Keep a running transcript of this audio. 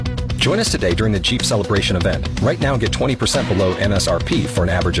Join us today during the Jeep Celebration event. Right now, get 20% below MSRP for an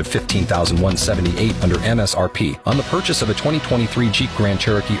average of $15,178 under MSRP on the purchase of a 2023 Jeep Grand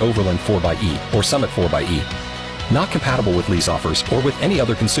Cherokee Overland 4xE or Summit 4xE. Not compatible with lease offers or with any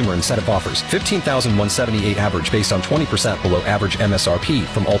other consumer incentive offers. $15,178 average based on 20% below average MSRP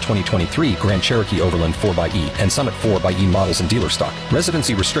from all 2023 Grand Cherokee Overland 4xE and Summit 4xE models in dealer stock.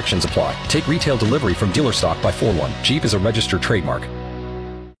 Residency restrictions apply. Take retail delivery from dealer stock by 4/1. Jeep is a registered trademark.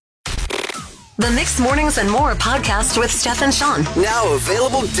 The Mixed Mornings and More podcast with Steph and Sean. Now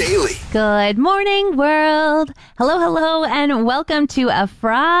available daily. Good morning, world. Hello, and welcome to a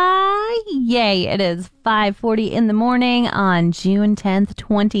Friday. It is 5:40 in the morning on June 10th,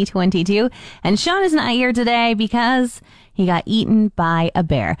 2022. And Sean is not here today because he got eaten by a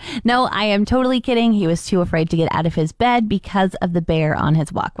bear. No, I am totally kidding. He was too afraid to get out of his bed because of the bear on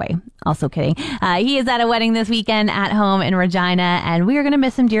his walkway. Also kidding. He is at a wedding this weekend at home in Regina, and we are going to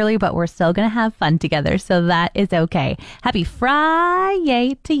miss him dearly, but we're still going to have fun together, so that is okay. Happy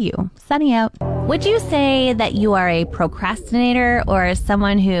Friday to you. Sunny out. Would you say that you are a procrastinator or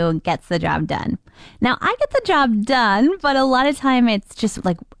someone who gets the job done? Now, I get the job done, but a lot of time it's just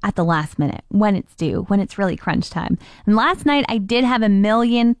like at the last minute when it's due, when it's really crunch time. And last night I did have a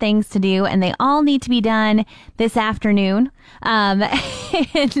million things to do, and they all need to be done this afternoon. And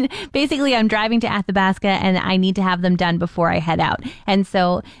basically, I'm driving to Athabasca, and I need to have them done before I head out. And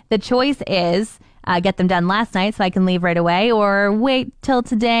so the choice is get them done last night so I can leave right away, or wait till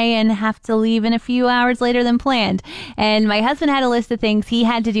today and have to leave in a few hours later than planned. And my husband had a list of things he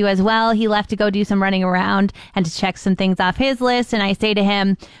had to do as well. He left to go do some running around and to check some things off his list. And I say to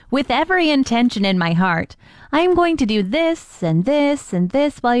him, with every intention in my heart, I'm going to do this and this and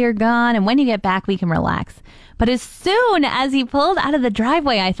this while you're gone. And when you get back, we can relax. But as soon as he pulled out of the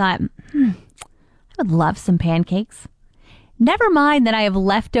driveway, I thought, I would love some pancakes. Never mind that I have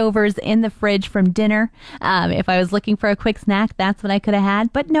leftovers in the fridge from dinner. If I was looking for a quick snack, that's what I could have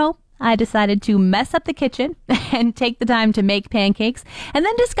had. But no, I decided to mess up the kitchen and take the time to make pancakes, and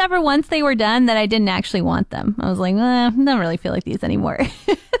then discover once they were done that I didn't actually want them. I was like, I don't really feel like these anymore.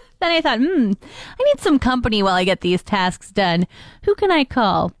 Then I thought, I need some company while I get these tasks done. Who can I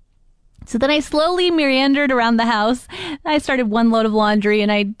call? So then I slowly meandered around the house. I started one load of laundry,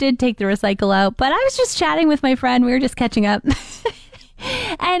 and I did take the recycle out, but I was just chatting with my friend. We were just catching up.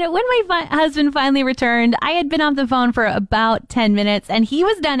 And when my husband finally returned, I had been off the phone for about 10 minutes, and he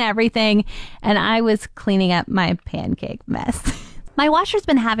was done everything, and I was cleaning up my pancake mess. My washer's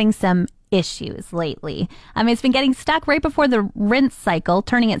been having some issues lately. It's been getting stuck right before the rinse cycle,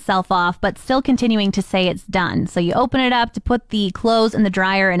 turning itself off, but still continuing to say it's done. So you open it up to put the clothes in the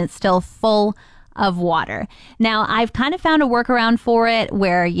dryer, and it's still full of water. Now, I've kind of found a workaround for it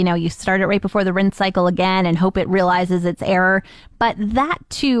where, you start it right before the rinse cycle again and hope it realizes its error. But that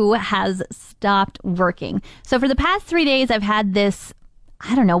too has stopped working. So for the past 3 days, I've had this,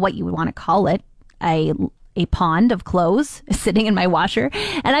 I don't know what you would want to call it, a pond of clothes sitting in my washer.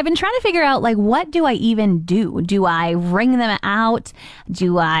 And I've been trying to figure out, what do I even do? Do I wring them out?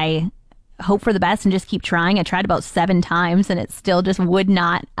 Do I hope for the best and just keep trying? I tried about 7 times and it still just would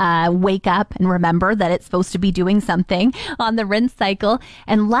not wake up and remember that it's supposed to be doing something on the rinse cycle.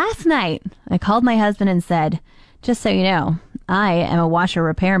 And last night I called my husband and said, just so you know, I am a washer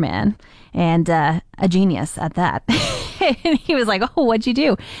repairman and a genius at that. And he was like, oh, what'd you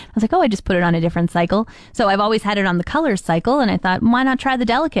do? I was like, I just put it on a different cycle. So I've always had it on the colors cycle, and I thought, why not try the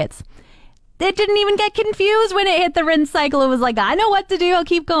delicates? It didn't even get confused when it hit the rinse cycle. It was like, I know what to do. I'll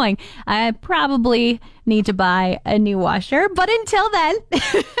keep going. I probably need to buy a new washer, but until then,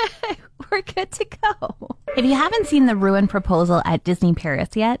 we're good to go. If you haven't seen the ruined proposal at Disney Paris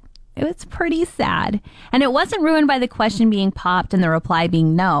yet, it was pretty sad. And it wasn't ruined by the question being popped and the reply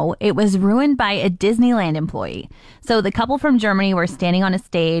being no. It was ruined by a Disneyland employee. So the couple from Germany were standing on a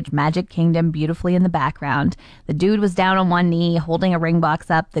stage, Magic Kingdom beautifully in the background. The dude was down on one knee, holding a ring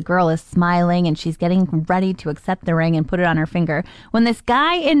box up. The girl is smiling, and she's getting ready to accept the ring and put it on her finger, when this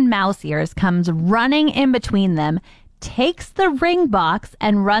guy in mouse ears comes running in between them, takes the ring box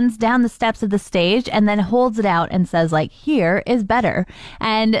and runs down the steps of the stage and then holds it out and says, here is better.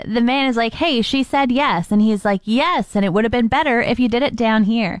 And the man is like, hey, she said yes. And he's like, yes, and it would have been better if you did it down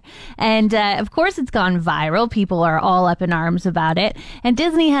here. And of course it's gone viral. People are all up in arms about it. And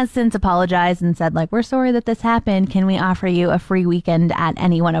Disney has since apologized and said, we're sorry that this happened. Can we offer you a free weekend at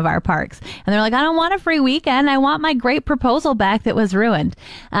any one of our parks? And they're like, I don't want a free weekend. I want my great proposal back that was ruined.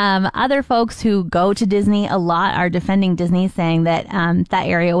 Other folks who go to Disney a lot are defending Disney, saying that that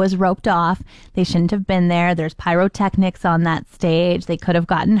area was roped off. They shouldn't have been there. There's pyrotechnics on that stage. They could have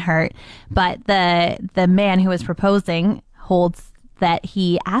gotten hurt. But the man who was proposing holds that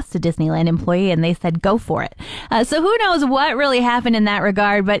he asked a Disneyland employee and they said, go for it. So who knows what really happened in that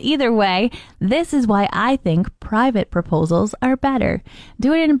regard, but either way, this is why I think private proposals are better.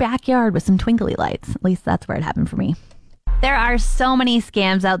 Do it in a backyard with some twinkly lights. At least that's where it happened for me. There are so many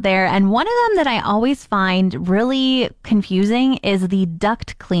scams out there, and one of them that I always find really confusing is the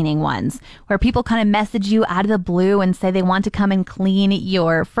duct cleaning ones, where people kind of message you out of the blue and say they want to come and clean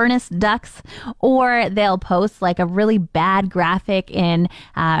your furnace ducts, or they'll post like a really bad graphic in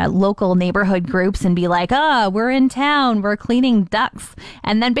local neighborhood groups and be like, oh, we're in town, we're cleaning ducts,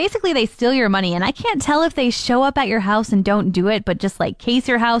 and then basically they steal your money. And I can't tell if they show up at your house and don't do it, but just like case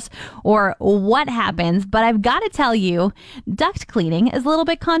your house or what happens. But I've got to tell you, duct cleaning is a little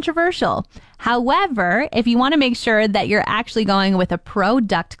bit controversial. However, if you want to make sure that you're actually going with a pro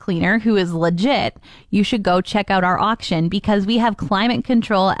duct cleaner who is legit, you should go check out our auction because we have Climate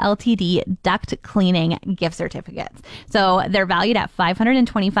Control Ltd. Duct cleaning gift certificates. So they're valued at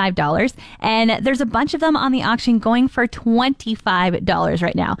 $525, and there's a bunch of them on the auction going for $25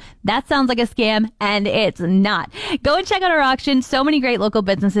 right now. That sounds like a scam, and it's not. Go and check out our auction. So many great local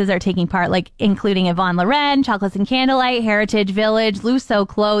businesses are taking part, like including Yvonne Loren, Chocolates and Candlelight, Heritage Village, Lusso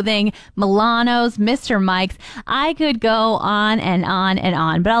Clothing, Milano's, Mr. Mike's. I could go on and on and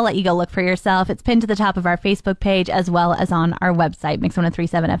on, but I'll let you go look for yourself. It's pinned to the top of our Facebook page as well as on our website,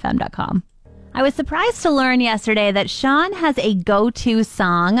 mix1037fm.com. I was surprised to learn yesterday that Sean has a go-to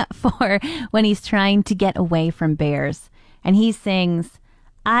song for when he's trying to get away from bears. And he sings,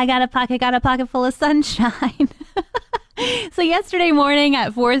 I got a pocket full of sunshine. So yesterday morning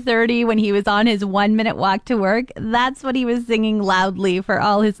at 4:30 when he was on his 1-minute walk to work, that's what he was singing loudly for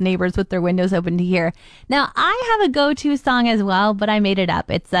all his neighbors with their windows open to hear. Now, I have a go-to song as well, but I made it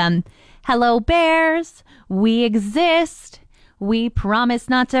up. It's Hello Bears, we exist. We promise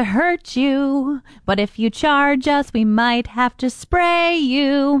not to hurt you, but if you charge us, we might have to spray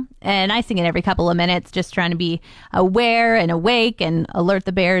you. And I sing it every couple of minutes, just trying to be aware and awake and alert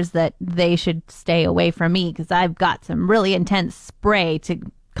the bears that they should stay away from me because I've got some really intense spray to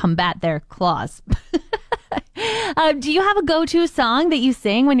combat their claws. Do you have a go-to song that you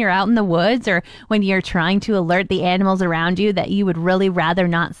sing when you're out in the woods or when you're trying to alert the animals around you that you would really rather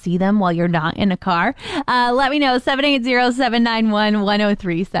not see them while you're not in a car? Let me know,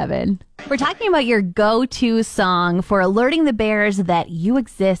 780-791-1037. We're talking about your go-to song for alerting the bears that you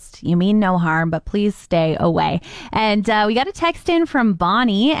exist. You mean no harm, but please stay away. And we got a text in from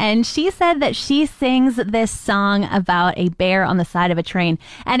Bonnie, and she said that she sings this song about a bear on the side of a train.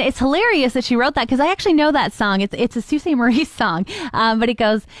 And it's hilarious that she wrote that because I actually know that song. It's a Sault Ste. Marie song, but it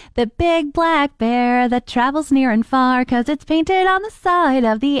goes, the big black bear that travels near and far because it's painted on the side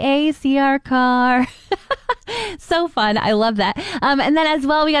of the ACR car. So fun. I love that. And then as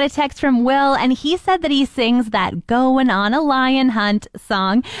well, we got a text from Will, and he said that he sings that Going on a Lion Hunt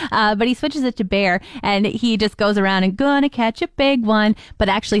song, but he switches it to bear, and he just goes around and gonna catch a big one, but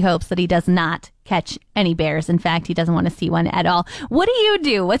actually hopes that he does not catch any bears. In fact, he doesn't want to see one at all. What do you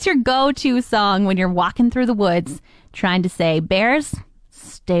do? What's your go-to song when you're walking through the woods trying to say, bears,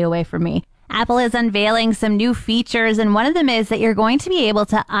 stay away from me? Apple is unveiling some new features, and one of them is that you're going to be able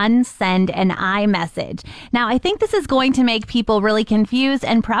to unsend an iMessage. Now, I think this is going to make people really confused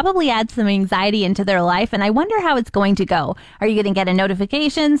and probably add some anxiety into their life, and I wonder how it's going to go. Are you going to get a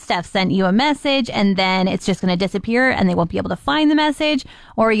notification, Steph sent you a message, and then it's just going to disappear and they won't be able to find the message?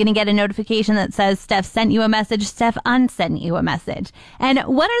 Or are you going to get a notification that says, Steph sent you a message, Steph unsent you a message? And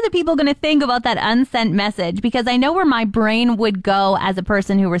what are the people going to think about that unsent message? Because I know where my brain would go as a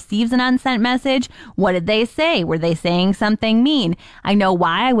person who receives an unsent message. What did they say? Were they saying something mean? I know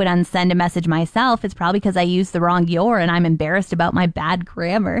why I would unsend a message myself. It's probably because I used the wrong your and I'm embarrassed about my bad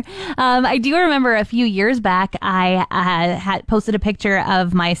grammar. I do remember a few years back, I had posted a picture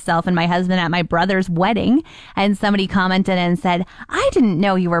of myself and my husband at my brother's wedding, and somebody commented and said, I didn't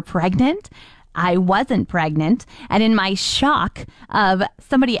know you were pregnant. I wasn't pregnant. And in my shock of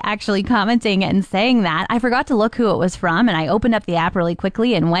somebody actually commenting and saying that, I forgot to look who it was from. And I opened up the app really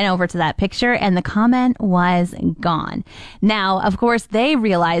quickly and went over to that picture, and the comment was gone. Now, of course, they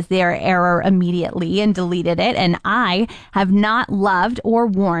realized their error immediately and deleted it. And I have not loved or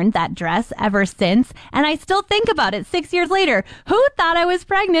worn that dress ever since. And I still think about it 6 years later. Who thought I was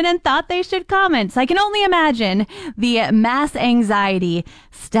pregnant and thought they should comment? So I can only imagine the mass anxiety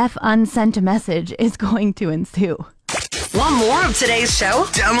Steph unsent a message is going to ensue. Want more of today's show?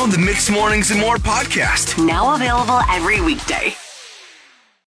 Download the Mix Mornings and More podcast. Now available every weekday.